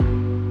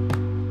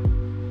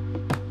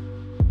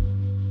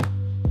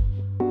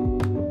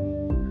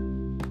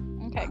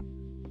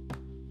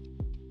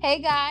Hey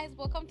guys,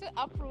 welcome to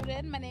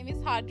Uprooted. My name is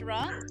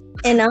Hadra.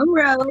 And I'm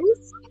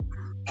Rose.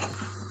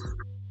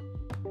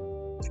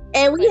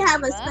 And we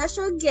have a Fahima.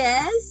 special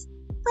guest,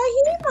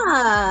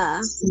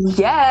 Fahima.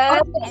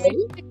 Yes.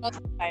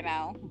 By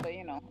now, but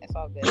it's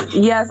all good.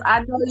 Yes,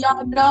 I know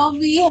y'all know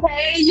me.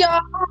 Hey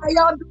y'all, how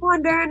y'all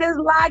doing during this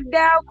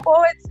lockdown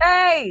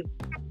quarantine?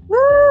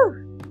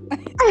 Woo!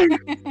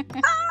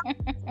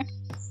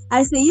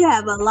 I see you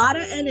have a lot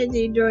of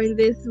energy during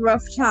this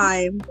rough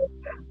time.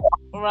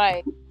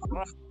 Right.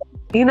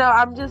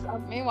 Meanwhile, it's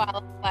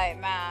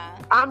like, nah.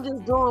 I'm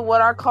just doing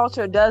what our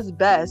culture does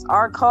best.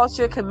 Our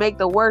culture can make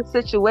the worst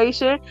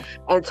situation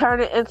and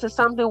turn it into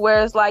something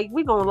where it's like,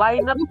 we gonna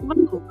lighten up the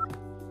mood.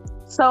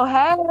 So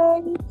hey,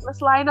 let's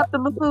lighten up the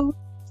mood.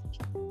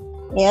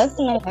 Yes,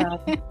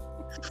 ma'am.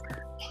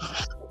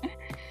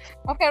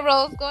 Okay,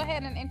 Rose, go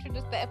ahead and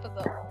introduce the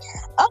episode.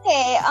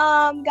 Okay,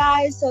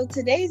 guys, so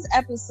today's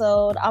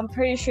episode, I'm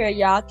pretty sure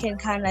y'all can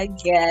kind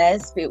of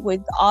guess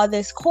with all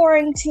this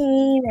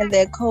quarantine and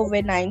the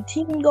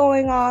COVID-19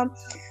 going on.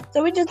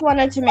 So we just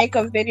wanted to make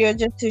a video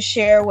just to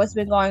share what's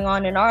been going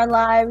on in our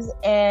lives,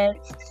 and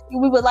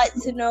we would like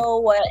to know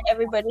what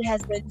everybody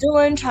has been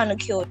doing, trying to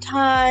kill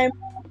time.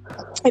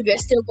 If you're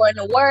still going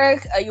to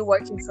work, are you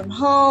working from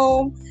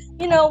home?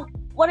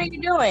 What are you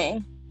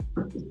doing?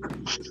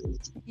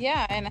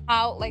 Yeah, and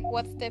how,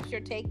 what steps you're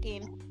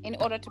taking in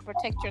order to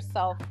protect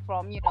yourself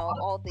from,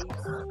 all these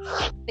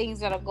things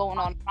that are going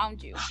on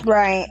around you.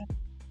 Right.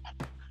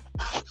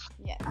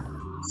 Yeah.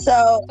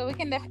 So we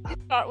can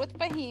definitely start with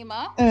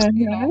Fahima,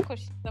 because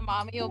she's the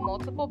mommy of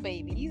multiple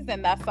babies,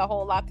 and that's a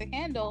whole lot to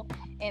handle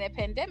in a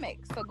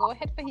pandemic. So go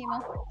ahead,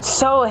 Fahima.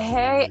 So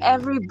hey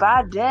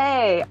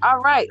everybody.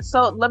 All right,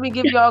 so let me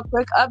give y'all a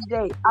quick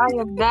update. I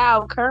am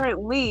now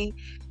currently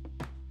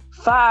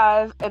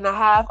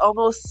 5.5,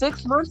 almost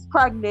 6 months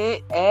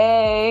pregnant.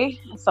 Hey,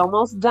 it's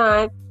almost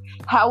done.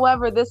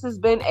 However, this has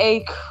been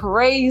a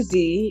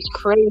crazy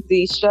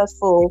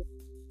stressful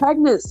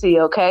pregnancy.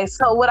 Okay,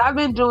 so what I've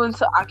been doing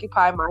to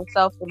occupy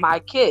myself and my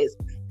kids,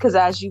 because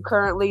as you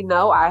currently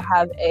know, I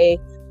have a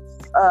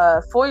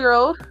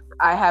 4-year-old,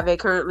 I have a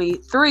currently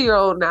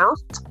 3-year-old now,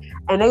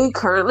 and a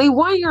currently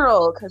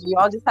 1-year-old, because we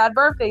all just had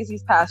birthdays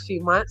these past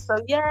few months. So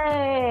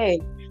yay!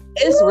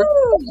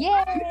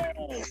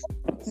 Yay!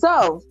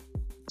 So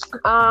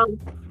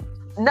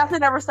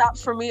nothing ever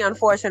stops for me,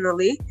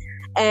 unfortunately,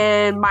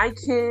 and my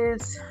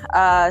kids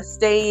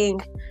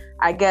staying,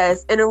 I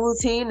guess, in a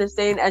routine and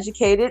staying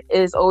educated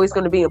is always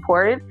going to be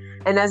important.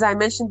 And as I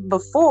mentioned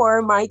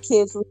before, my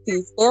kids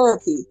receive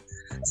therapy.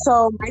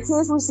 So my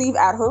kids receive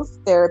at-home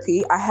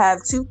therapy. I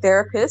have 2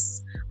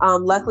 therapists.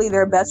 Luckily,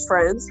 they're best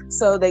friends,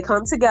 so they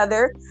come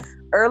together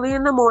early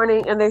in the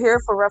morning, and they're here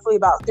for roughly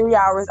about 3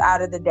 hours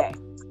out of the day.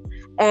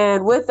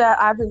 And with that,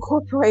 I've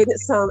incorporated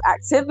some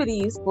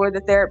activities for the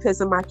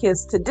therapist and my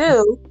kids to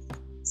do.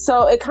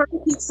 So it kind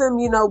of keeps them,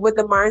 with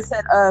the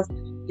mindset of,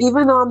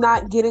 even though I'm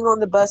not getting on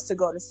the bus to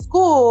go to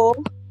school,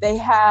 they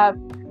have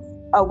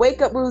a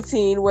wake-up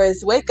routine where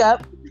it's wake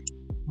up,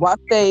 wash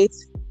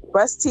face,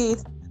 brush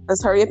teeth,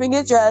 let's hurry up and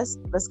get dressed,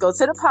 let's go to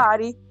the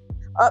potty.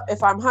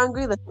 If I'm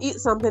hungry, let's eat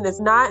something. If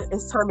not,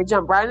 it's time to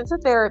jump right into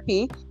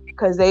therapy,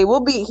 because they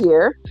will be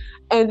here.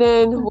 And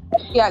then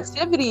what the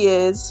activity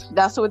is,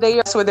 that's what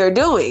they're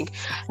doing.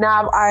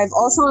 Now, I've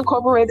also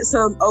incorporated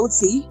some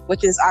OT,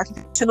 which is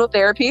occupational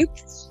therapy,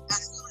 as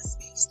well as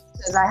speech,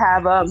 because I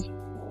have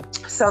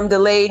some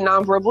delayed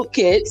nonverbal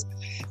kids.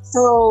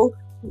 So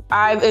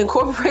I've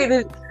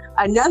incorporated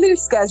another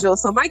schedule.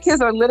 So my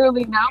kids are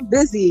literally now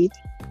busy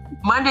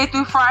Monday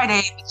through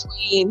Friday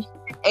between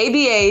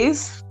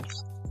ABAs.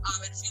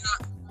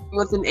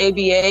 With an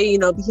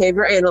ABA,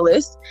 behavior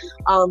analyst.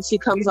 She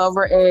comes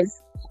over and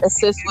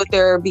assists with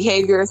their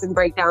behaviors and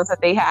breakdowns that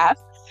they have.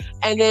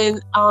 And then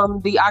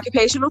the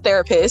occupational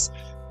therapist,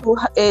 who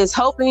is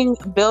helping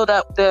build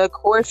up the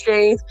core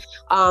strength,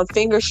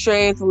 finger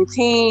strength,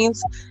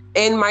 routines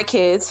in my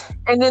kids.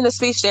 And then the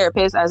speech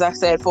therapist, as I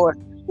said, for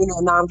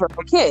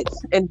nonverbal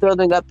kids and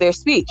building up their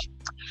speech.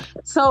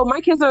 So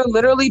my kids are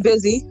literally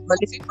busy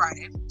Monday through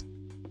Friday.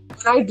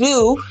 When I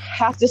do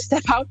have to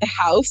step out the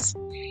house,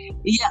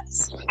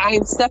 yes,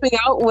 I'm stepping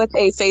out with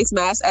a face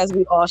mask, as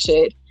we all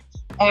should.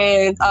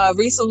 And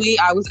recently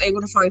I was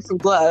able to find some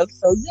gloves.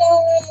 So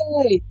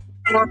yay!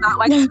 And I'm not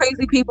like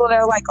crazy people that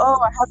are like, oh,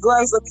 I have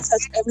gloves, let me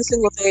touch every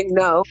single thing.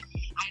 No.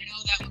 I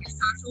know that when it's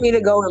time for me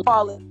to go and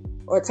call it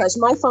or touch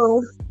my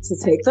phone, to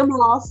take them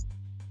off.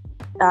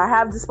 I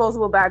have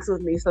disposable bags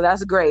with me, so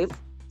that's great.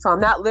 So I'm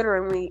not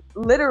literally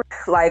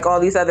like all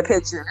these other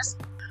pictures.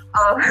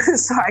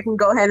 So I can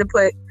go ahead and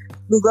put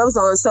new gloves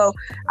on. So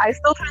I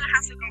still kind of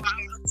have to go out.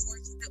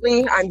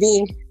 Unfortunately, I'm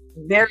being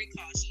very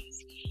cautious.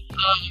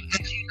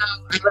 As you know, I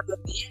live with the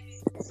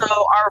so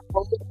our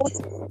rules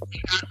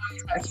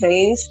have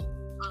changed.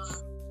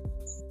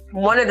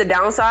 One of the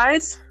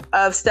downsides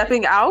of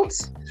stepping out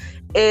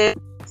is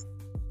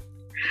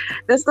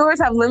the stores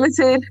have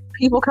limited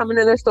people coming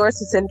in their stores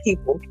to 10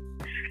 people.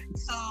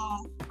 So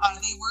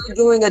they are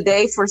doing a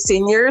day for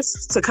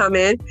seniors to come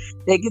in.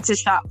 They get to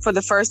shop for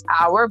the first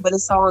hour, but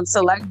it's on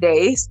select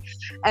days.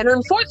 And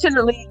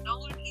unfortunately, no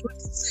one even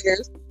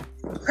considers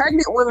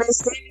pregnant women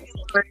standing in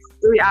line for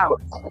 3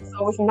 hours.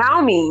 So which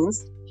now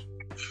means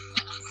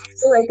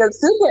to wake up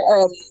super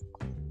early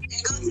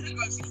and go to the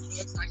grocery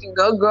store so I can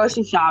go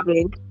grocery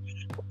shopping.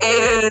 And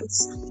yeah,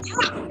 it's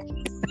gonna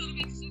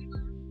be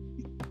super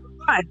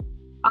fun.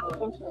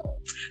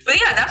 But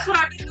yeah, that's what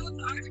I've been doing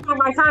to occupy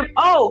my time.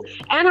 Oh,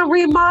 and a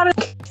remodel.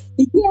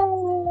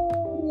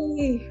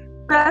 Yay!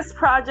 Best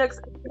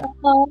projects.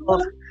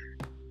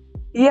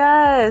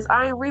 Yes,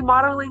 I'm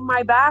remodeling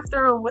my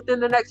bathroom within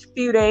the next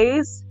few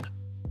days.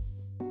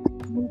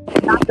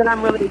 Not that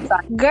I'm really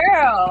excited.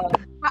 Girl,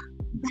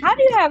 how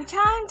do you have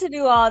time to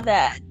do all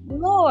that?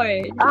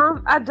 Lord.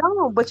 I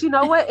don't, but you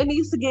know what? It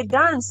needs to get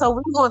done. So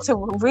we're going to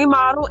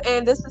remodel,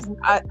 and this is,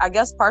 I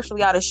guess,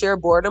 partially out of sheer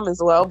boredom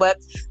as well,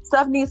 but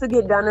stuff needs to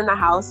get done in the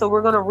house. So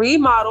we're going to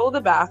remodel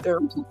the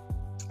bathroom.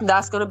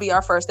 That's going to be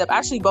our first step.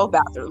 Actually, both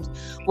bathrooms.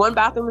 One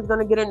bathroom is going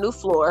to get a new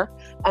floor,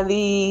 and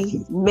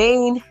the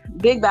main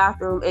big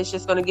bathroom is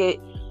just going to get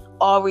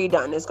all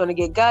redone. It's going to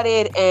get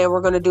gutted, and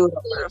we're going to do it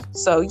over.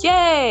 So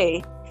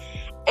yay!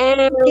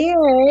 And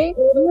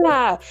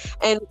yeah,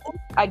 and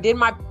I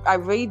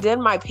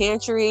redid my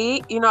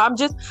pantry. You know, I'm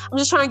just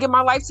trying to get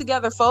my life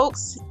together,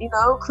 folks. You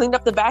know, cleaned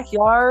up the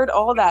backyard,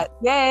 all that.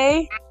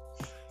 Yay!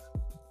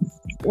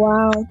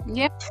 Wow.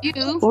 Yep, you.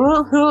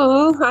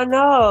 Woohoo! I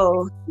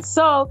know.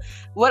 So,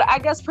 what I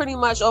guess pretty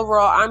much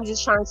overall, I'm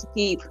just trying to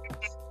keep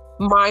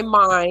my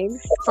mind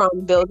from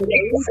building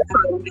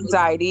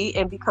anxiety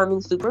and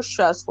becoming super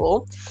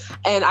stressful.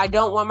 And I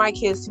don't want my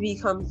kids to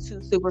become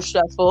too super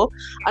stressful.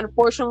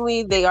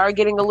 Unfortunately, they are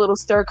getting a little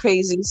stir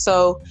crazy.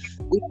 So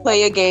we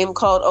play a game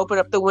called Open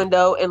Up the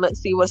Window and Let's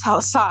See What's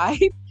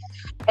Outside.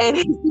 And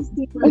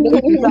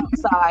he's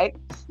outside.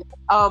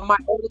 My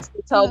oldest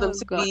will tell them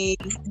to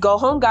go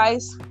home,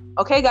 guys.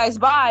 Okay, guys,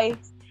 bye.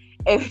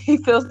 If he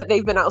feels that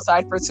they've been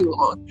outside for too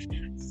long.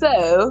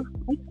 So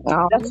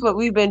that's what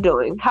we've been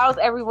doing. How's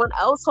everyone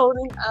else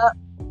holding up?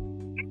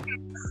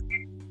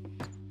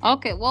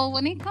 Okay, well,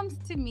 when it comes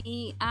to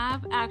me,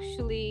 I've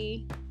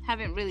actually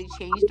haven't really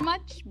changed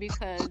much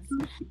because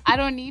I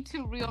don't need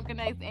to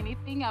reorganize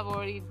anything. I've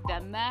already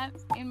done that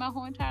in my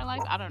whole entire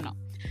life. I don't know.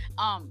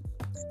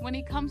 When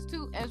it comes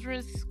to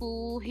Ezra's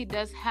school, he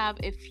does have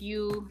a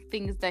few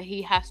things that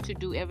he has to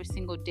do every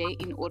single day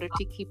in order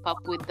to keep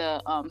up with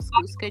the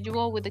school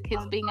schedule with the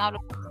kids being out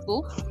of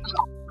school.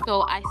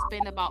 So I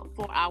spend about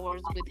 4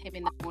 hours with him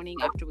in the morning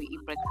after we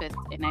eat breakfast,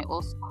 and I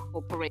also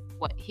incorporate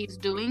what he's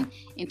doing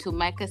into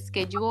Micah's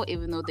schedule,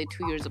 even though they're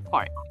 2 years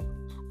apart.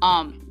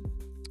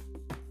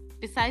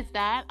 Besides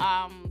that,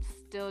 I'm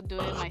still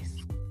doing my,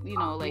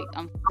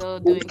 I'm still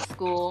doing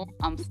school.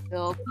 I'm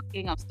still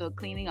cooking. I'm still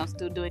cleaning. I'm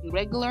still doing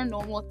regular,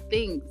 normal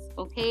things.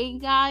 Okay,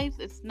 guys?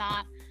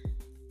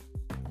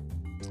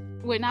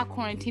 We're not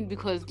quarantined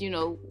because,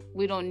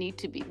 we don't need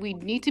to be. We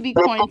need to be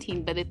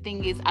quarantined, but the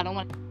thing is, I don't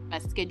want my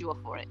schedule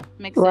for it.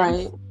 Makes sense?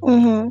 Right.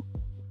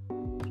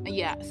 Mm-hmm.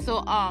 Yeah.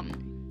 So,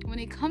 when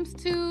it comes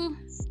to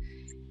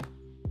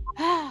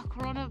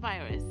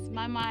coronavirus,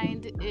 my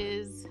mind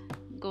is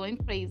going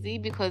crazy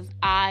because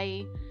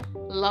I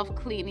love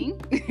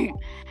cleaning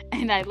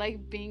and I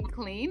like being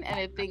clean, and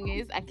the thing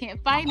is, I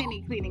can't find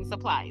any cleaning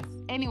supplies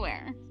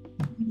anywhere.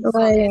 Right.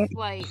 So it's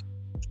like,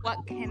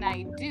 what can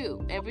I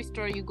do? Every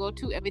store you go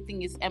to,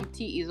 everything is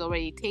empty, is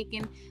already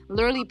taken.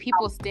 Literally,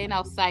 people stand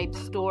outside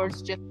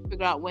stores just to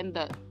figure out when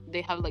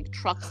they have like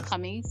trucks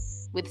coming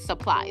with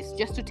supplies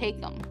just to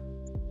take them.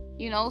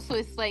 So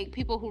it's like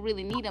people who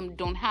really need them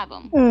don't have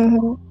them.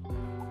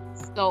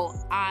 Mm-hmm. So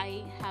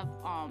I have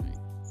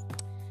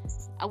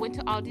I went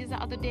to Aldi's the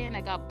other day and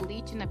I got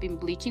bleach, and I've been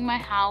bleaching my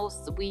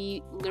house.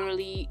 We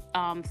literally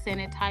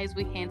sanitize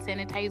with hand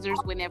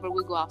sanitizers whenever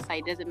we go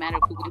outside. It doesn't matter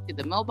if we go to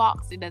the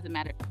mailbox. It doesn't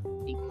matter.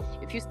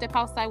 If you step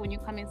outside, when you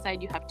come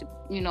inside, you have to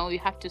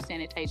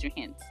sanitize your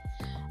hands.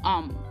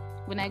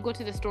 When I go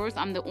to the stores,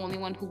 I'm the only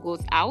one who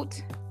goes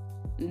out.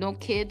 No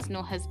kids,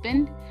 no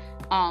husband.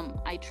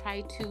 I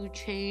try to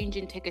change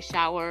and take a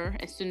shower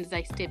as soon as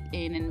I step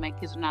in, and my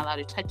kids are not allowed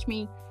to touch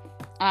me.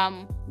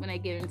 When I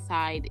get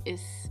inside,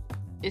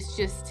 it's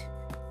just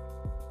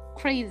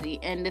crazy.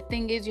 And the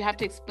thing is, you have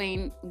to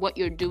explain what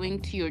you're doing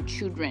to your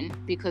children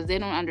because they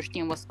don't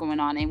understand what's going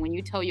on. And when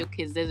you tell your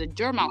kids there's a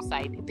germ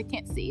outside, if they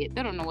can't see it,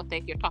 they don't know what the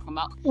heck you're talking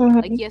about. Mm-hmm.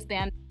 Like, yes, they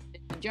understand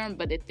the germ,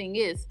 but the thing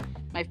is,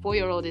 my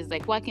 4-year-old is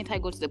like, why can't I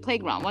go to the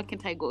playground? Why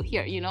can't I go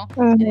here?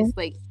 Mm-hmm. And it's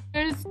like,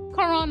 there's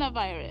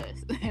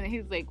coronavirus. And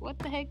he's like, what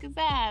the heck is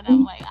that? And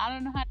I'm like, I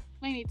don't know how to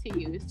explain it to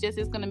you.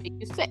 It's gonna make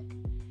you sick,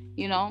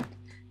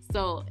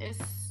 So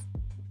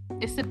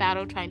it's a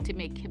battle trying to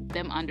make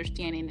them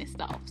understanding this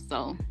stuff.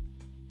 So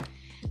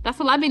that's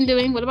what I've been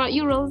doing. What about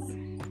you, Rose?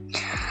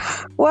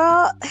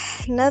 Well,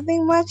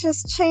 nothing much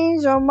has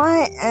changed on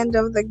my end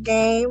of the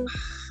game.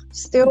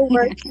 Still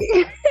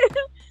working.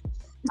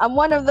 I'm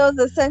one of those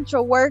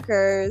essential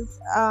workers.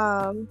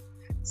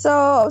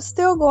 So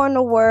still going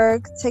to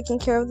work, taking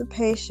care of the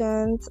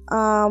patients.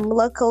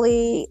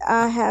 Luckily,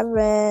 I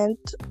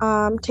haven't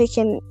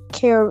taken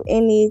care of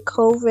any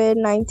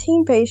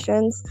COVID-19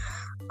 patients.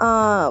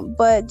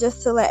 But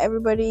just to let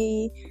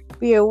everybody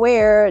be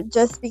aware,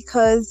 just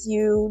because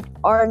you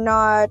are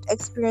not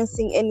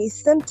experiencing any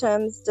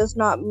symptoms does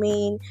not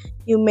mean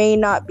you may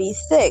not be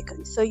sick.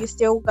 So you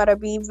still gotta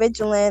be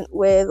vigilant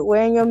with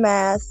wearing your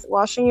mask,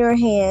 washing your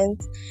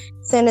hands,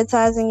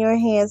 sanitizing your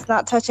hands,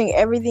 not touching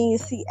everything you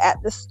see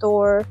at the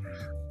store.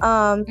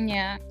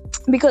 Yeah.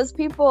 Because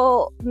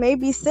people may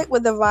be sick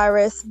with the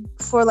virus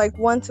for like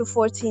 1 to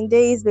 14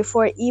 days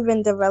before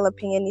even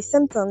developing any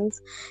symptoms.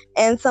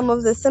 And some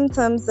of the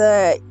symptoms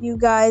that you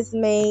guys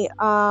may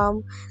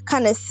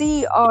kind of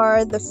see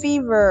are the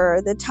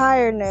fever, the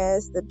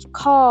tiredness, the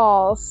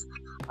cough,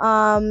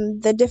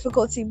 the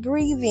difficulty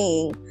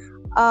breathing.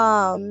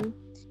 And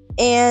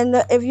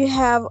if you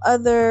have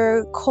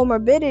other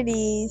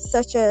comorbidities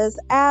such as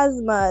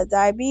asthma,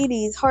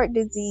 diabetes, heart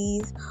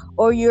disease,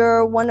 or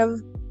you're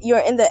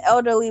in the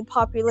elderly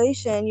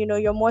population,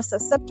 you're more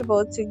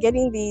susceptible to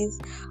getting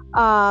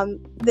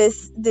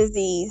this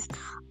disease,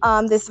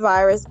 this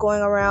virus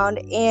going around.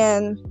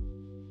 And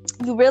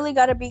you really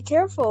got to be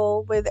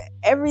careful with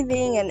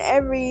everything and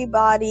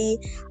everybody.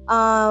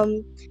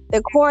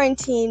 The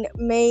quarantine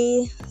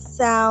may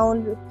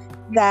sound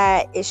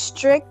that is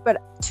strict, but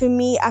to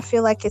me, I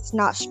feel like it's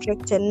not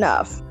strict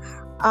enough.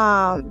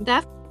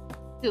 That's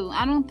too.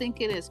 I don't think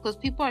it is, because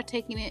people are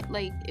taking it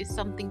like it's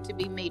something to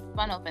be made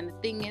fun of. And the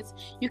thing is,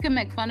 you can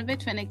make fun of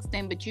it to an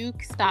extent, but you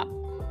stop.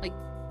 Like,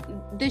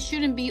 this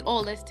shouldn't be,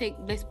 let's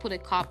put a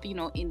cop,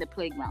 in the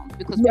playground,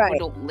 because Right.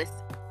 people don't listen.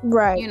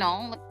 Right.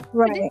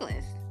 Right.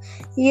 Ridiculous.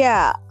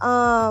 Yeah.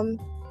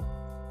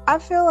 I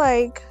feel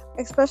like,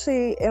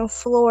 especially in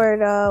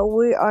Florida,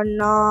 we are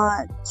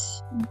not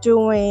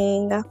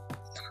doing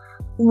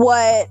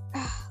what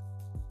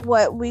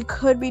we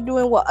could be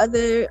doing, what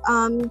other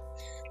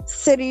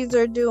cities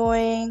are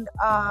doing,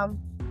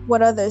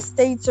 what other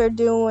states are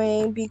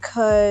doing,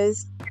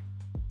 because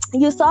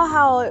you saw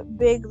how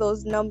big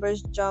those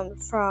numbers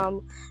jumped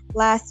from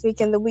last week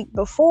and the week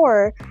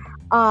before,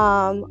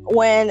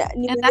 when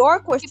New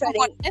York was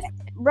shutting.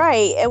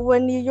 Right, and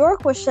when New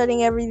York was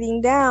shutting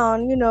everything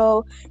down,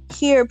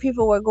 here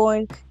people were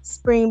going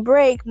spring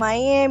break,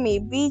 Miami,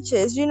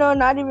 beaches,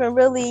 not even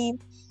really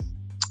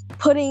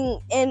putting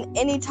in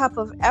any type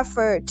of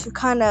effort to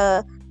kind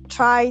of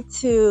try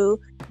to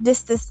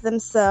distance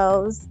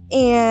themselves.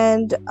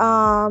 And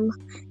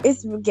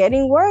it's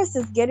getting worse.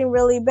 It's getting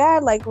really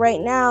bad. Like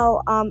right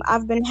now,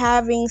 I've been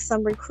having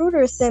some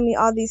recruiters send me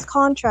all these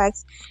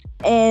contracts,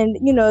 and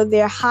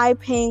they're high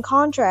paying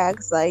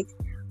contracts, like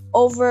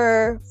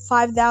over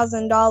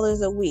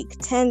 $5,000 a week,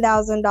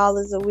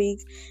 $10,000 a week.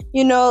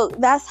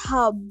 That's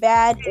how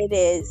bad it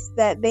is,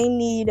 that they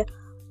need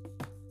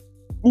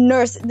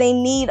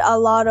a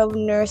lot of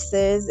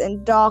nurses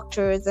and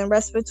doctors and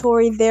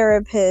respiratory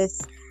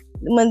therapists.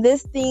 When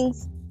this thing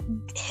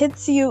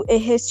hits you, it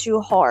hits you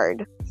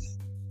hard,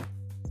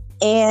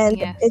 and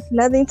Yes. It's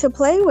nothing to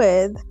play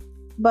with.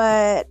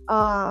 But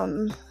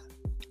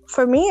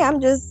for me,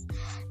 I'm just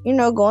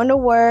going to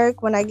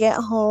work. When I get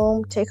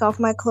home, take off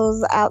my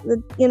clothes out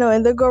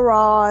in the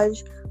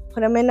garage,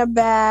 put them in a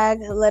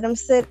bag, let them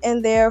sit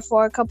in there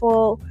for a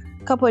couple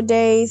of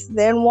days,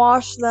 then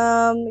wash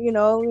them,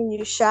 when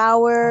you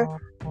shower,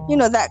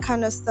 that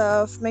kind of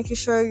stuff, making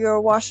sure you're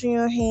washing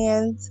your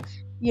hands,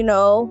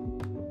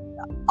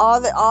 all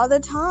the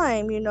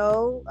time,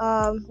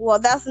 well,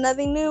 that's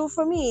nothing new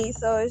for me.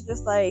 So it's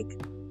just like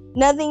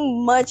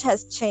nothing much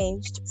has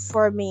changed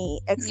for me,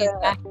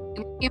 except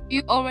if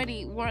you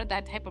already were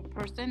that type of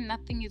person,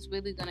 nothing is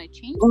really gonna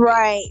change.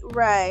 Right.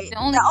 The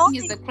only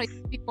thing is the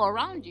crazy people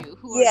around you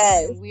who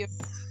are doing weird,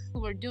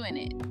 who are doing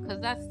it,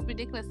 because that's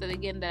ridiculous. That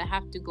again, that I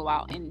have to go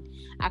out and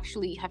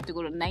actually have to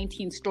go to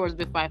 19 stores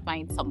before I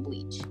find some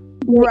bleach.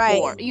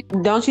 Right.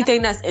 Don't you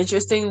think that's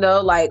interesting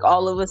though? Like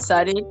all of a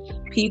sudden,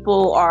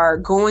 people are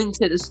going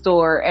to the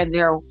store and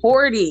they're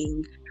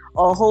hoarding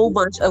a whole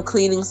bunch of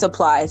cleaning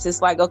supplies.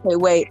 It's like, okay,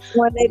 wait.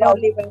 When they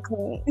don't even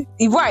clean.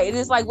 Right. And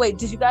it's like, wait,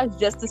 did you guys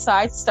just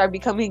decide to start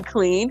becoming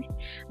clean?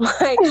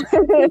 Like,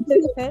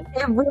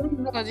 it really,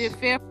 because you're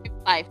fear for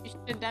your life. You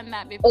should have done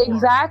that before.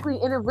 Exactly.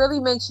 And it really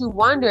makes you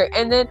wonder.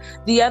 And then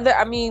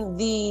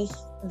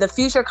the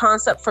future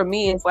concept for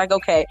me is like,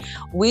 okay,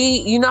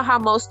 how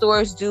most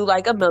stores do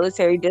like a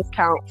military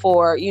discount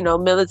for,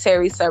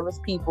 military service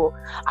people.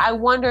 I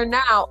wonder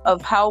now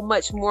of how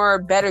much more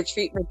better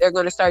treatment they're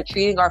going to start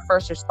treating our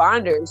first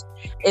responders,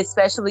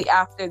 especially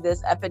after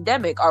this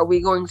epidemic. Are we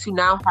going to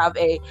now have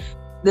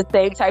the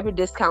same type of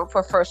discount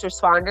for first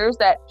responders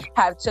that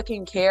have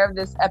taken care of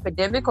this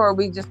epidemic, or are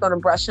we just going to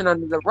brush it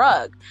under the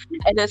rug?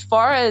 And as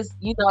far as,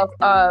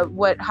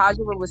 what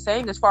Hajima was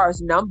saying, as far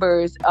as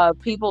numbers of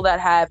people that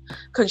have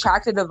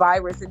contracted the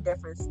virus in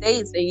different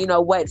states and,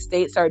 what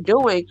states are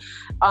doing,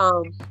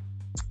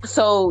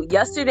 So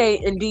yesterday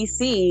in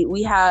DC,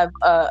 we have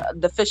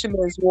the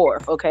Fisherman's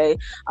Wharf, okay,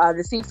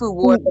 the seafood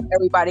wharf that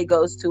everybody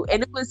goes to,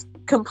 and it was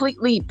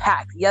completely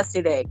packed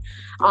yesterday.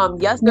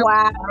 Yes,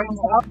 Wow.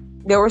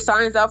 there were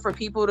signs out for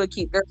people to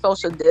keep their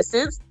social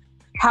distance.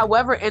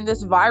 However, in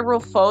this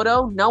viral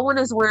photo, no one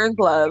is wearing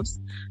gloves,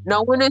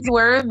 no one is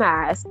wearing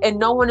masks, and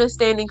no one is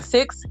standing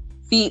 6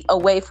 feet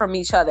away from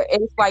each other.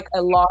 It's like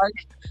a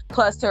large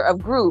cluster of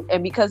group,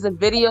 and because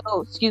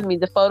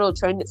the photo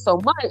trended so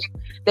much,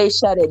 they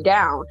shut it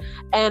down.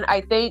 And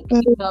I think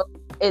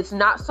it's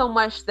not so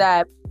much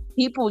that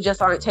people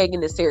just aren't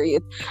taking it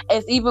serious.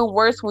 It's even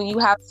worse when you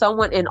have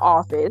someone in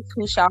office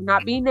who shall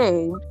not be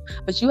named,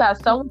 but you have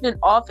someone in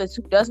office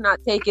who does not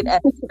take it as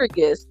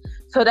serious.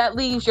 So that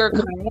leaves your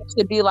comment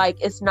to be like,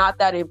 it's not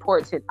that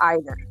important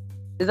either.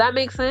 Does that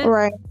make sense?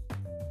 Right.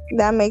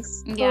 That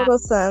makes total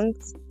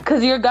sense.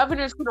 Because your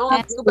governors can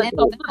only do but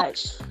so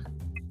much.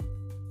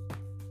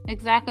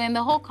 Exactly. And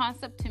the whole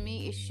concept to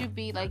me, it should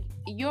be like,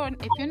 if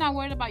you're not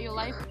worried about your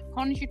life,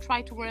 why don't you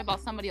try to worry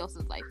about somebody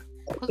else's life?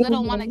 Because you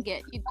don't want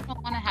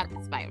to have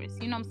this virus.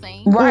 You know what I'm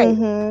saying? Right.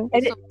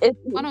 So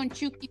why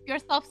don't you keep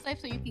yourself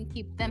safe so you can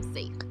keep them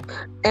safe?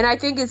 And I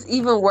think it's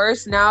even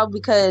worse now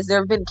because there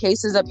have been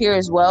cases up here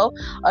as well.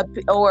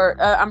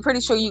 I'm pretty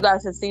sure you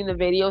guys have seen the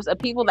videos of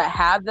people that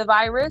have the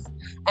virus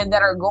and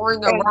that are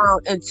going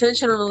around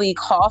intentionally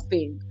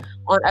coughing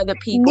on other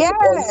people.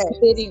 Yes.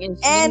 Spitting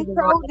and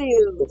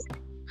produce.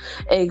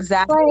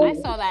 Exactly. I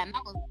saw that and I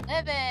was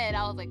livid.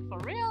 I was like, for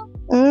real?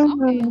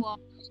 Mm-hmm. Okay, well,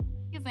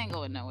 kids ain't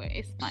going nowhere.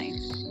 It's fine.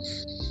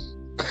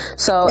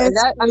 So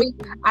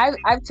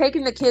I've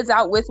taken the kids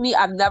out with me.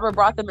 I've never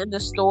brought them in the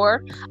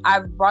store.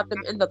 I've brought them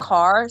in the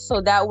car,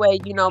 so that way,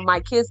 my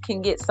kids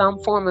can get some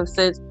form of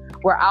sense.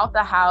 We're out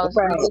the house,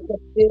 we get to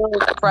feel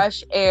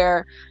fresh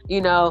air.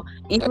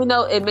 Even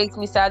though it makes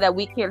me sad that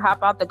we can't hop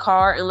out the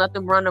car and let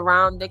them run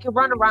around. They can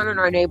run around in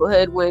our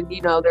neighborhood when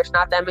there's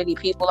not that many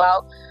people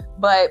out.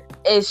 But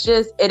it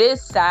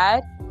is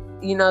sad.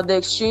 The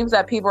extremes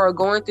that people are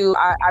going through.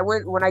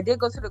 When I did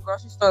go to the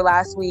grocery store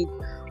last week.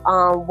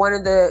 One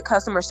of the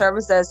customer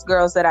service desk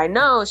girls that I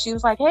know, she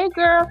was like, "Hey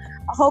girl,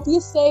 I hope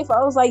you're safe."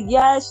 I was like,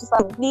 "Yes." She's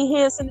like, "Need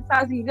hand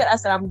sanitizer? You good?" I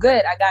said, "I'm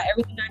good. I got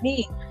everything I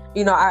need."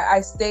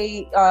 I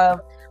stay.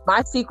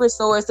 My secret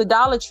store is the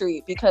Dollar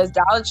Tree because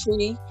Dollar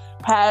Tree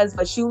has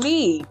what you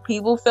need.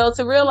 People fail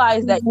to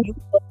realize that you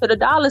go to the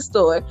dollar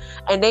store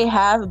and they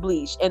have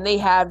bleach and they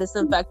have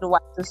disinfectant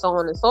wipes and so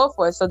on and so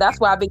forth. So that's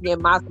why I've been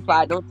getting my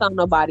supply. Don't tell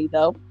nobody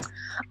though.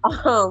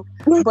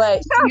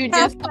 But you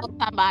just told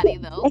somebody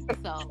though.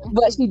 So.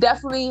 But she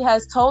definitely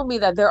has told me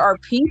that there are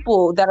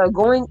people that are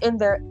going in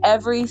there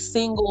every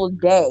single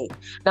day.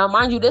 Now,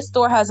 mind you, this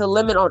store has a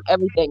limit on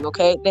everything.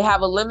 Okay, they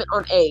have a limit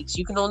on eggs.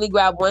 You can only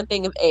grab one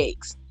thing of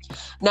eggs.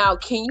 Now,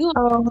 can you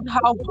imagine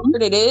how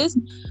hard it is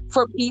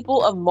for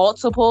people of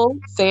multiple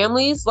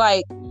families?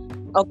 Like,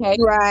 okay,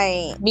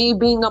 right? Me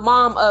being a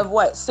mom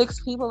of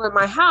 6 people in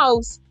my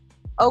house.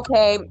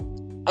 Okay,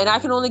 and I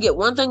can only get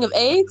one thing of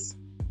eggs.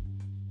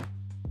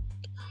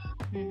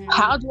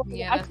 How do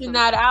I ration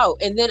that out?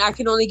 And then I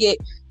can only get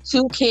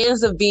 2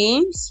 cans of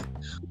beans,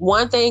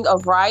 1 thing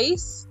of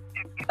rice,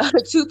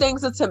 2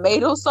 things of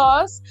tomato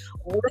sauce,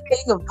 1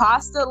 thing of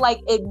pasta. Like,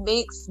 it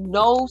makes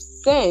no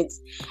sense.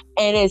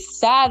 And it's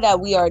sad that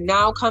we are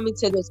now coming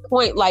to this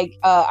point. Like,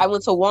 I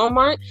went to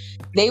Walmart.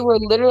 They were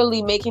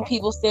literally making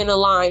people stand in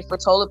line for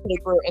toilet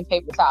paper and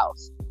paper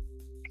towels.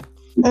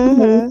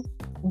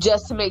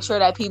 Just to make sure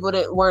that people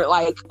weren't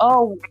like,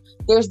 oh,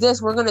 there's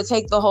this, we're gonna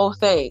take the whole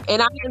thing.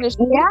 And I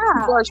understand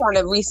people are trying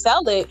to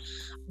resell it,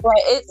 but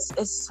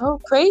it's so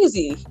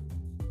crazy.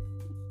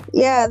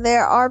 Yeah,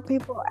 there are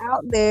people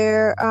out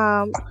there,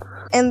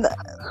 and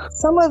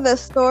some of the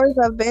stores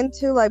I've been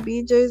to, like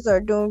BJ's, are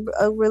doing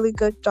a really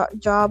good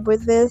job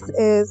with this.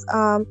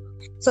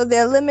 So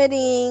they're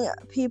limiting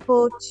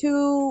people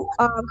to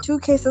 2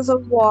 cases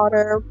of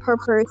water per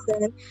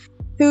person,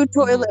 2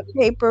 toilet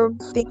paper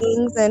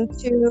things, and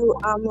 2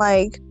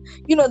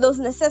 those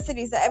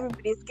necessities that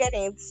everybody's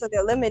getting. So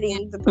they're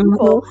limiting the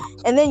people,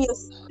 and then you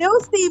still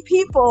see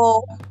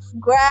people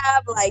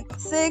grab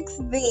 6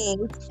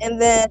 things, and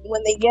then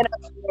when they get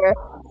up there,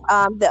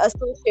 the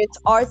associates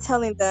are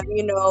telling them,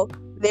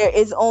 there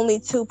is only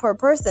 2 per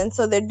person.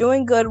 So they're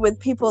doing good with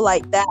people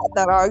like that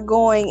are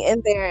going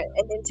in there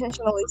and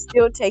intentionally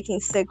still taking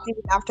 6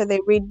 even after they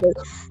read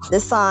the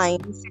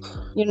signs,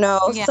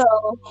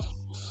 So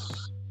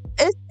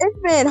it's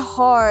been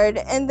hard.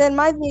 And then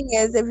my thing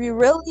is, if you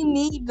really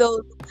need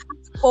those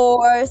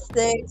 4,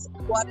 6,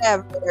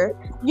 whatever,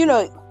 you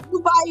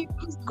buy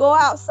yours, go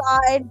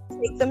outside,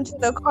 take them to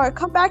the car,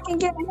 come back and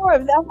get more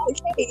if that's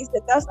the case,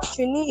 if that's what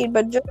you need.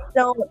 But just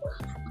don't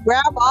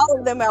grab all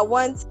of them at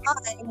one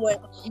time when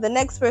the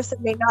next person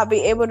may not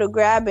be able to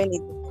grab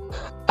anything.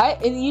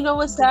 And you know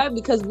what's sad?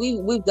 Because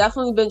we've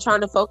definitely been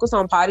trying to focus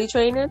on potty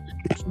training,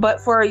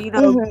 but for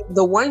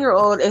the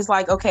 1-year-old is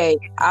like, okay,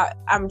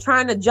 I'm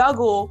trying to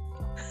juggle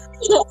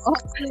all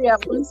three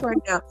at once right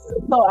now.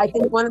 So I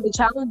think one of the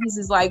challenges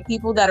is like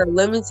people that are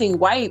limiting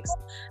wipes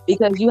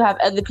because you have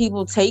other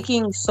people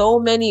taking so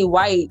many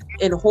wipes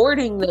and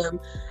hoarding them.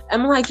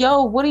 I'm like,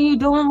 yo, what are you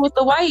doing with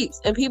the wipes?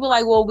 And people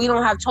are like, well, we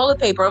don't have toilet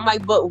paper. I'm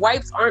like, but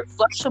wipes aren't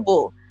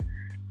flushable.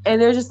 And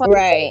they're just like,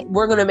 Right.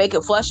 we're going to make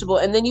it flushable.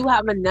 And then you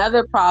have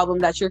another problem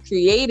that you're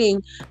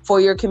creating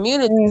for your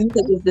community.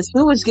 Because if the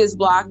sewage gets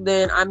blocked,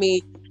 then, I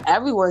mean,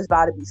 everyone's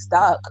about to be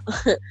stuck.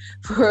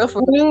 For real,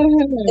 for real.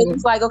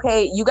 It's like,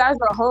 okay, you guys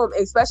are home,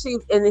 especially,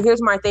 and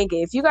here's my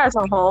thinking. If you guys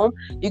are home,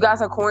 you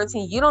guys are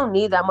quarantined, you don't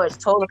need that much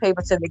toilet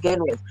paper to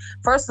begin with.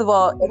 First of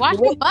all, Wash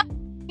your butt.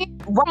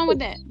 What's wrong with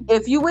that?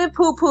 if you went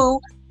poo-poo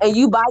and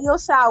you buy your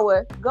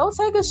shower, go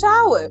take a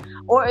shower.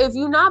 Or if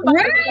you're not by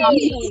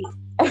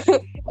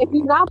if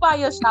you're not by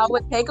your shower,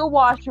 take a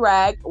wash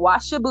rag,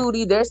 wash your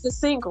booty. There's the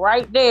sink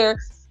right there.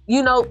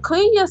 You know,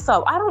 clean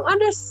yourself. I don't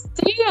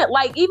understand.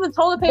 Like, even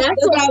toilet paper.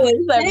 That's what I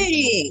was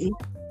saying.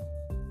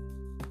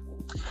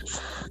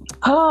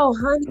 Oh,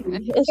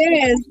 honey. Yes,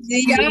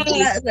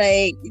 y'all,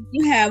 like,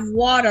 you have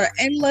water,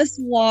 endless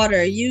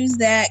water. Use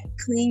that.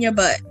 Clean your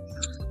butt.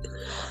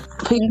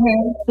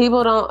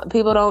 People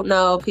don't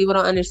know. People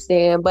don't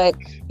understand. But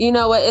you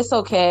know what? It's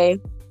okay.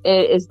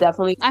 It's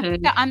definitely. I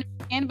think I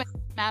understand, but it's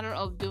a matter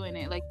of doing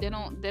it. Like, they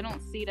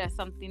don't see that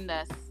something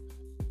that's,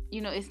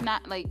 you know, it's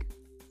not like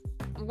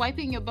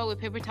wiping your butt with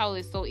paper towel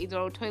is so easy,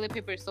 or toilet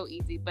paper is so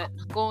easy, but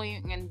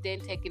going and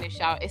then taking a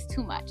shower is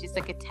too much. It's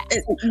like a task.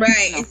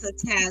 Right, you know? it's a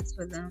task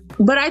for them.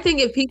 But I think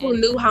if people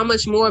knew how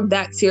much more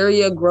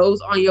bacteria grows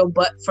on your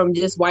butt from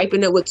just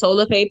wiping it with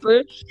toilet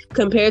paper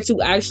compared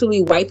to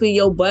actually wiping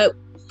your butt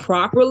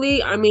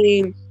properly, I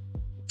mean,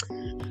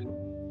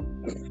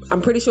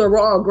 I'm pretty sure we're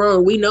all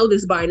grown. We know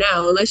this by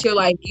now. Unless you're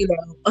like, you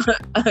know,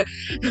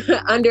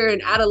 under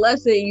an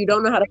adolescent, you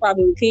don't know how to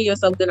properly clean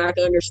yourself, then I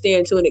can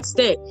understand to an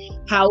extent.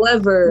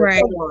 However, right. I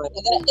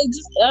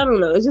don't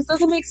know. It just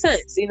doesn't make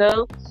sense, you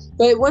know?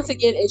 But once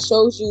again, it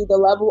shows you the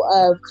level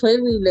of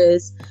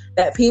cleanliness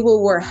that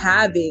people were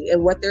having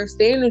and what their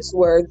standards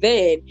were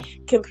then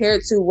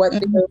compared to what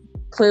their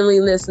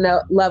cleanliness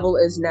level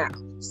is now.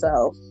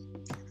 So,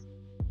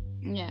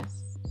 yes.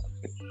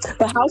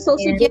 but how's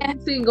social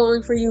distancing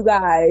going for you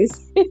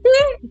guys?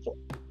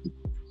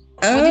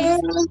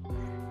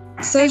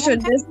 Social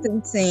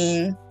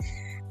distancing.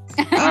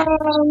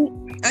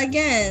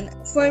 Again,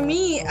 for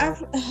me,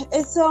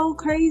 it's so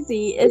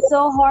crazy. It's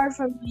so hard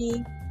for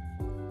me.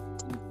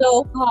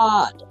 So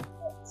hard.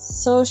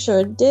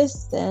 Social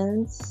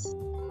distance.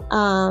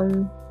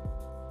 For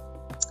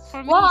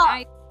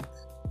me,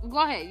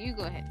 go ahead. You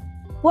go ahead.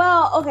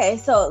 Well, okay.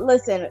 So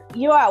listen,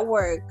 you're at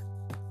work.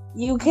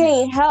 You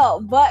can't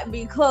help but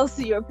be close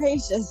to your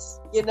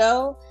patients, you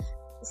know?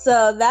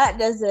 So that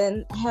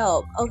doesn't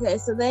help. Okay,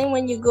 so then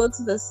when you go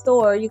to the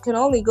store, you can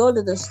only go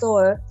to the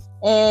store.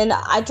 And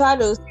I try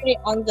to stay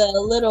on the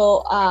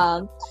little,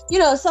 you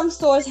know, some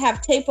stores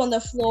have tape on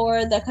the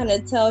floor that kind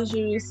of tells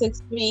you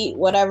 6 feet,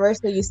 whatever.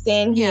 So you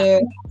stand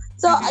here.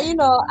 So, you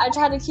know, I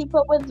try to keep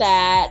up with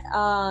that.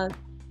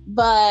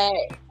 But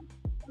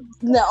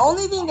the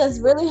only thing that's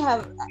really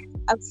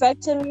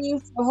affected me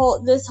for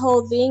this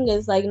whole thing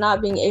is like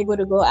not being able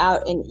to go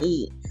out and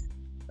eat.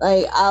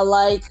 Like, I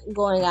like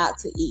going out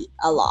to eat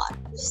a lot.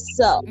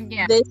 So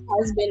this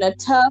has been a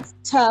tough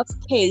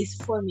case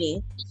for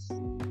me.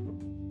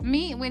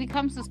 Me, when it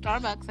comes to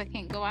Starbucks, I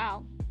can't go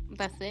out.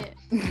 That's it.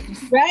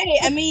 Right.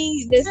 I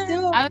mean, there's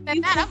still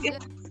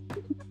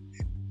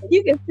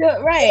you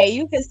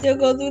can still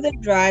go through the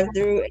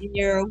drive-through and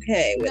you're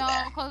okay with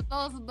that. No,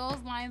 because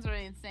those lines are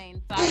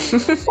insane. So I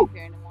don't go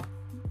here anymore.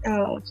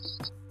 Oh.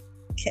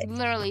 Okay.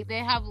 Literally, they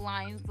have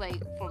lines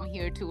like from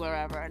here to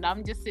wherever, and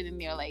I'm just sitting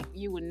there like,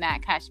 you would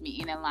not catch me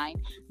in a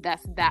line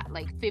that's that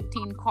like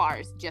 15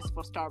 cars just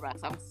for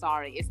Starbucks. I'm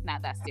sorry, it's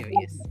not that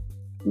serious.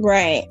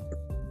 Right.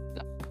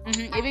 So,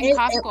 even Costco,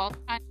 I was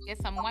trying to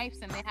get some wipes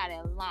and they had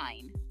a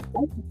line.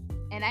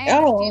 And I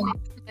understand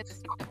that there's a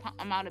certain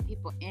amount of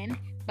people in,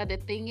 but the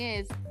thing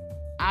is,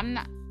 I'm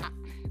not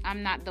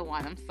the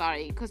one. I'm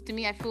sorry, because to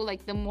me, I feel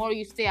like the more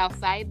you stay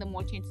outside, the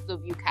more chances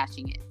of you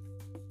catching it.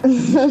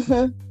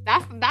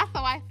 That's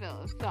how I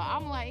feel. So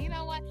I'm like, you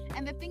know what?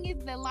 And the thing is,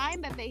 the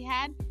line that they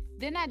had,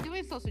 they're not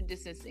doing social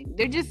distancing.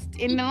 They're just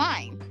in the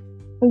line.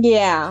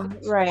 Yeah,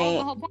 right.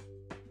 The whole point.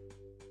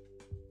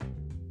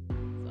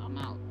 So I'm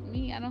out.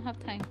 Me, I don't have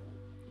time.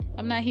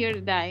 I'm not here to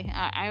die.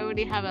 I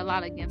already have a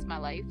lot against my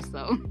life,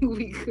 so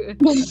we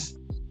could.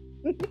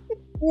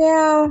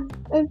 Yeah,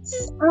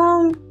 it's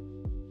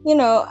you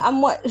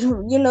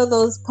know,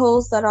 those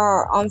posts that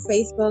are on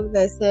Facebook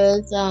that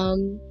says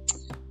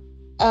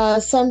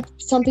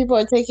some people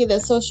are taking the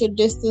social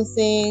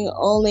distancing,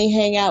 only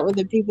hang out with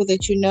the people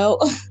that you know.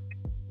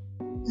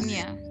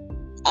 Yeah.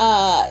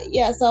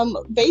 So I'm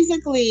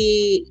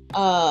basically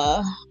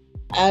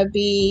I'd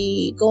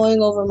be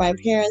going over my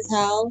parents'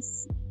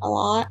 house a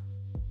lot.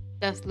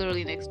 That's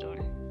literally next door.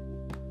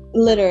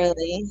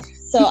 Literally.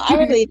 So I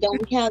really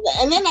don't count that.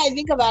 And then I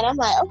think about it, I'm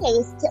like, okay,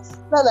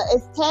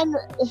 it's 10,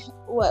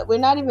 we're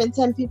not even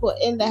 10 people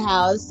in the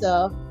house,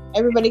 so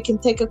everybody can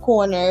take a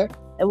corner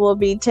and we'll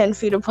be 10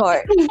 feet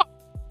apart.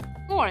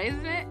 4,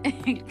 isn't it?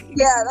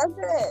 Yeah, that's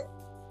it.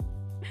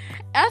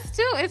 Us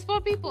too. It's 4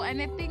 people, and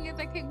the thing is,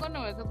 I can't go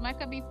nowhere because Mike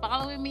could be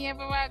following me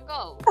everywhere I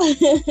go.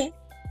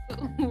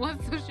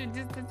 What social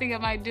distancing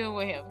am I doing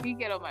with him? He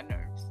get on my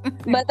nerves.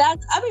 But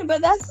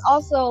that's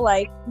also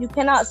like, you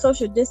cannot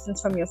social distance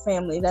from your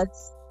family.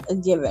 That's a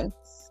given.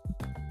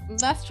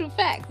 That's true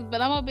facts.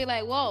 But I'm gonna be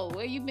like, whoa,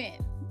 where you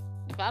been?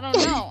 If I don't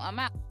know, I'm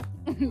out.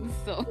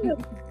 So.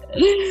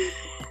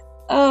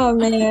 Oh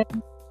man.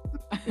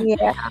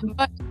 Yeah.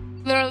 But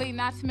literally,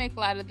 not to make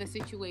light of the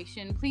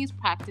situation, please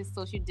practice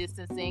social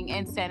distancing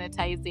and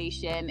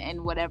sanitization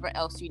and whatever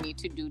else you need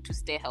to do to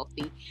stay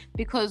healthy,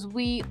 because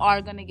we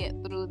are gonna get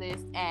through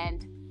this.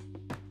 And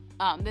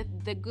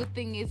the good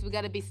thing is, we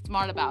gotta be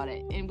smart about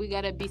it, and we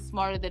gotta be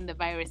smarter than the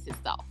virus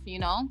itself.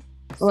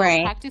 So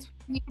Right.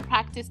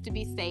 practice to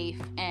be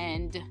safe.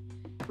 And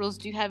Rose,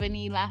 do you have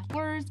any last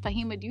words?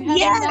 Fahima, do you have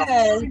any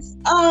last words?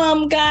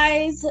 Yes.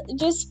 Guys,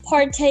 just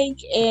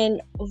partake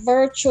in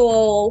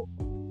virtual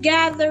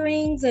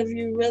gatherings. If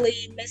you really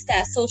miss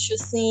that social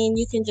scene,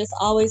 you can just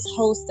always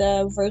host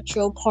a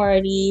virtual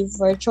party,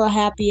 virtual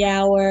happy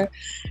hour,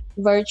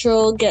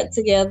 virtual get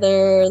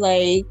together.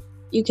 Like,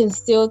 you can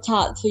still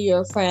talk to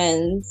your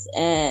friends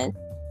and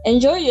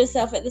enjoy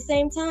yourself at the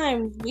same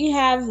time. We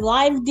have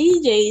live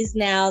DJs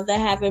now that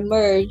have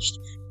emerged,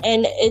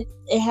 and it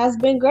has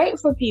been great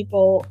for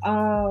people.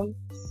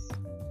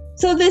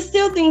 So there's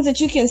still things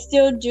that you can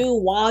still do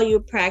while you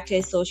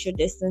practice social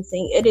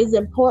distancing. It is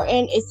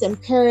important. It's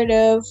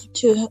imperative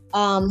to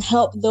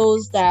help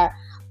those that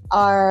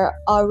are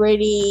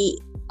already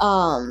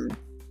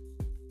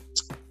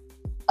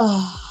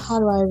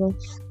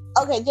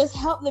just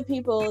help the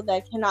people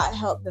that cannot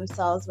help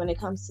themselves when it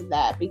comes to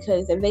that.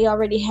 Because if they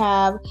already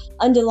have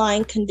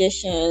underlying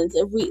conditions,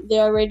 if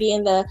they're already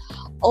in the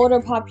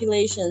older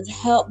populations,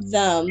 help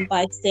them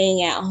by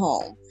staying at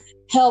home.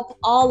 Help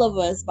all of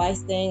us by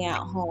staying at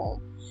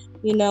home.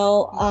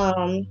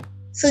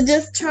 So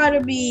just try to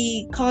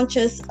be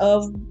conscious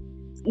of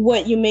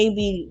what you may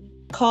be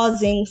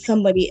causing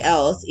somebody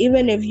else.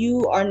 Even if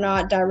you are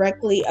not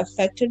directly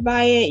affected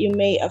by it, you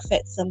may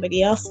affect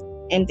somebody else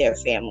and their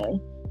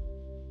family.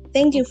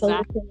 Thank you for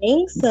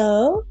listening.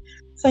 So,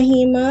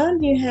 Fahima,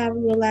 do you have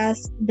your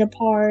last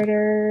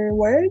departing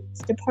words?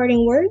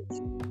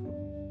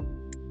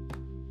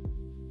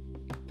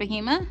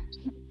 Fahima?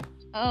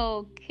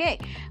 Okay.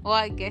 Well,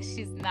 I guess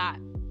she's not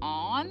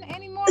on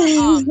anymore.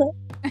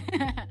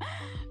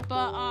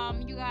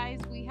 But you guys,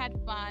 we had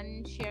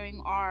fun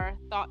sharing our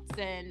thoughts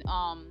and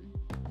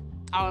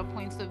our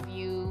points of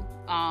view.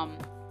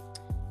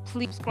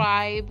 Please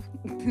subscribe.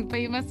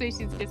 Fahima says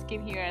she just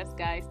can hear us,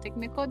 guys.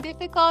 Technical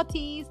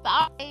difficulties.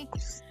 Sorry.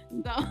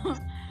 So,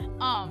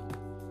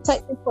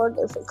 technical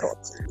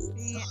difficulties.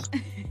 Yeah.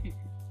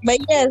 But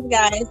yes,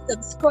 guys,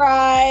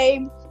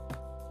 subscribe,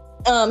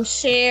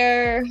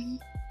 share,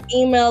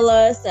 email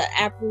us at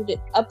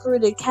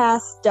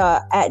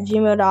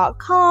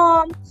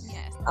uprootedcast@gmail.com.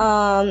 Yes.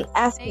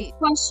 Ask us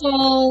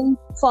questions.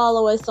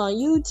 Follow us on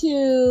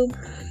YouTube.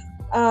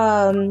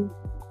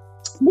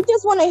 We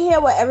just want to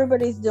hear what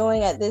everybody's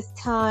doing at this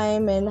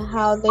time and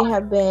how they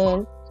have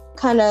been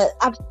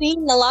I've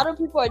seen a lot of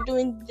people are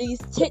doing these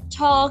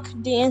TikTok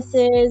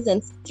dances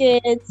and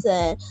skits,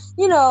 and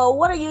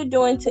what are you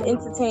doing to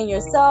entertain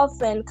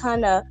yourself and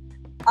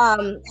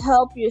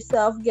help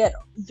yourself get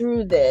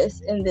through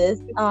this and this.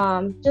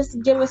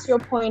 Just give us your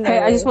point. Hey,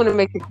 I just want to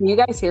make it. Can you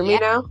guys hear me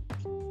now?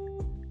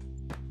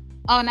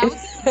 Oh, now.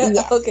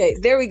 Yes. Okay,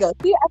 there we go.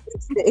 See, I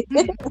can see.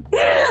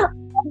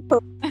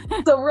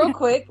 So real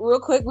quick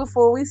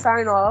before we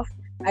sign off,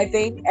 I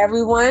think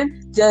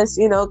everyone just,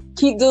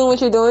 keep doing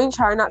what you're doing.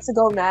 Try not to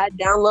go mad.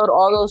 Download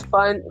all those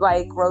fun,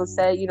 like Rose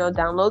said,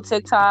 download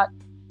TikTok.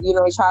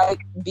 Try to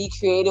be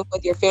creative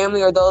with your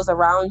family or those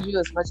around you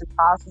as much as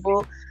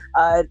possible.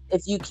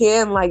 If you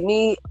can, like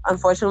me,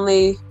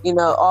 unfortunately,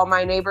 all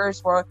my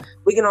neighbors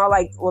we can all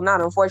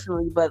not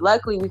unfortunately, but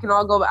luckily we can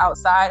all go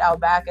outside, out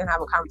back and have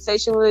a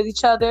conversation with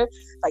each other.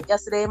 Like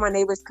yesterday, my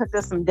neighbors cooked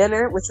us some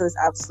dinner, which was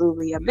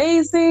absolutely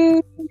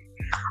amazing.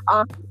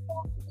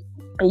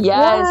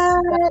 Yes,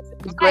 that's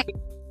great.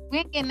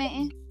 We're getting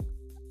it.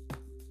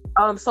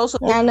 Social.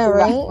 I know,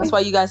 right? That's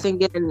why you guys didn't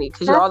get any,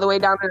 because you're all the way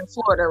down there in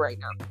Florida right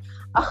now.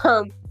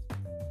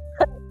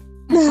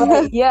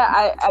 But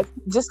yeah, I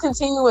just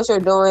continue what you're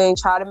doing.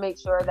 Try to make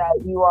sure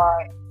that you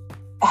are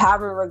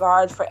having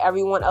regard for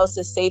everyone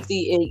else's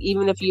safety, and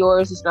even if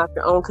yours is not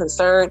your own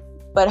concern,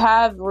 but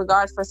have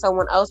regard for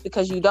someone else,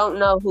 because you don't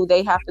know who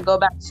they have to go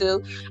back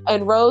to.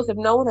 And Rose, if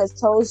no one has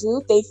told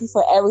you, thank you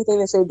for everything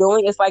that you're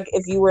doing. It's like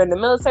if you were in the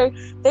military,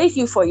 thank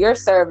you for your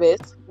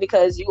service,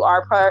 because you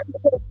are part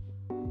of the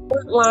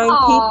frontline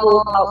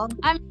people.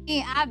 I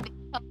mean, I've been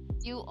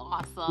you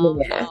awesome,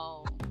 Yeah.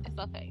 so it's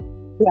okay.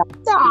 Yeah.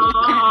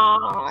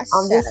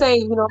 I'm just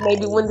saying,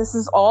 maybe when this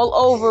is all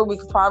over, we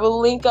could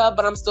probably link up,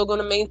 but I'm still going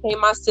to maintain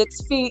my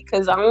 6 feet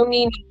because I don't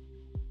need it.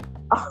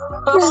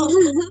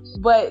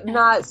 But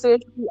not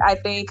seriously, I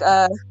think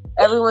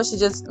everyone should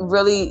just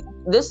really,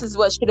 this is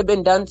what should have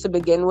been done to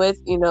begin with.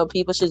 You know,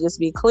 people should just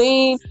be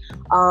clean.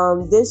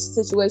 This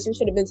situation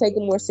should have been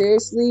taken more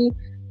seriously.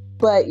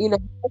 But, you know,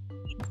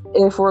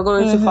 if we're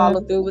going to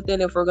follow through with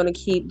it, if we're going to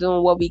keep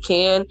doing what we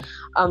can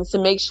to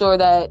make sure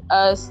that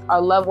us,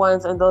 our loved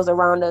ones, and those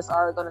around us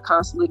are going to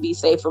constantly be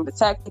safe and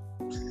protected.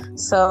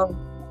 So,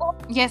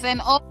 yes,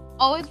 and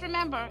always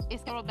remember,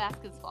 it's Carol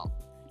Baskin's fault.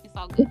 It's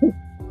all good.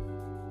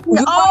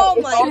 Oh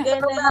my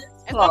goodness!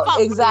 It's my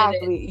fault.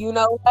 Exactly. You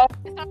know what?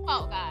 It's our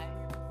fault, guys.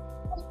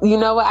 You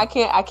know what? I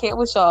can't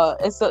with y'all.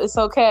 It's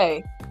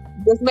okay.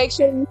 Just make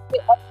sure you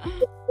get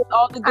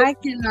all the good. I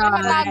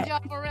cannot. Live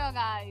job for real,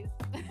 guys.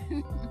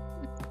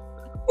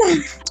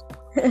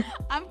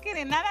 I'm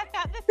kidding. Now I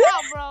got this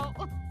out,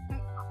 bro.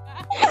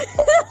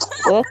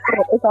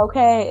 It's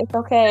okay. It's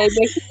okay.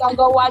 Make sure y'all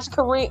go watch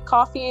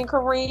Coffee and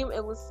Kareem.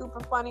 It was super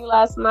funny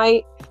last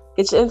night.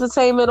 Get your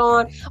entertainment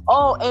on.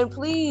 Oh, and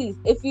please,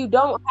 if you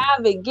don't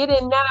have it, get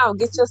it now.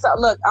 Get yourself.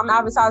 Look, I'm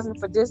advertising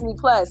for Disney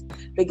Plus,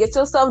 but get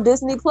yourself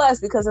Disney Plus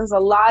because there's a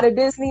lot of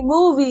Disney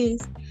movies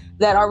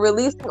that are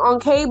releasing on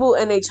cable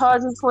and they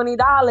charge you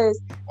 $20,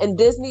 and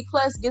Disney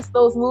Plus gets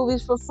those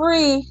movies for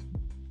free.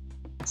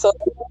 So.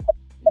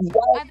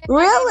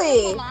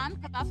 Really? Mulan,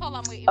 that's all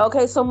I'm waiting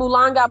okay, so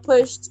Mulan got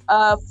pushed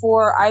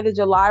for either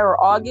July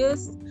or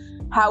August.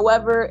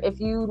 However, if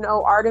you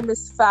know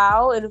Artemis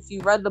Fowl and if you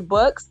read the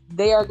books,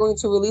 they are going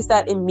to release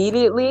that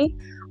immediately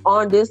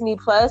on Disney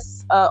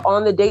Plus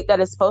on the date that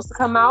it's supposed to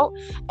come out.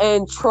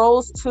 And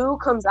Trolls 2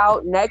 comes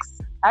out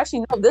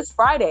this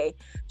Friday.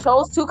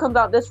 Trolls 2 comes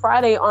out this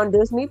Friday on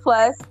Disney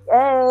Plus.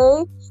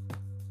 Yay!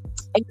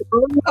 And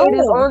it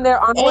is on there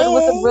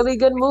with a really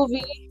good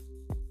movie.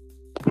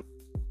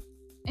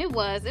 It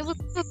was. Okay,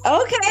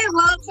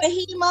 well,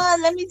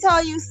 Fahima, let me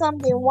tell you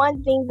something.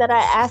 One thing that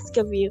I ask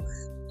of you.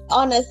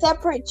 On a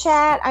separate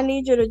chat, I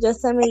need you to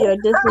just send me your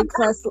Disney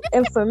Plus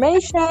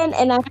information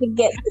and I can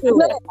get to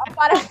it. I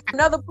got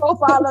another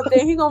profile up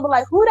there. He's going to be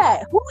like, who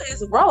that? Who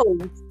is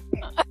Rose?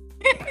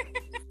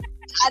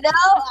 I know.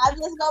 I'm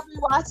just going to be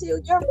watching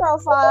your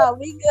profile.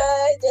 We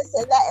good. Just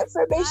send that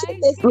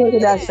information. Look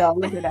at that, y'all.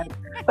 Look at that.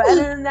 But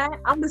other than that,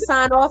 I'm going to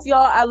sign off, y'all.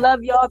 I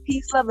love y'all.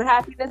 Peace, love, and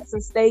happiness.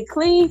 And stay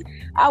clean.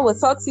 I will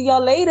talk to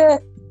y'all later.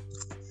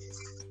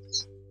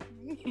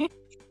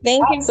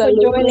 Thank you for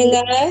joining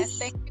us.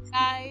 Thank you,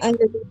 guys. On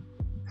the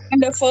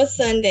wonderful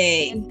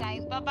Sunday. Yes,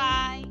 guys.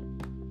 Bye-bye.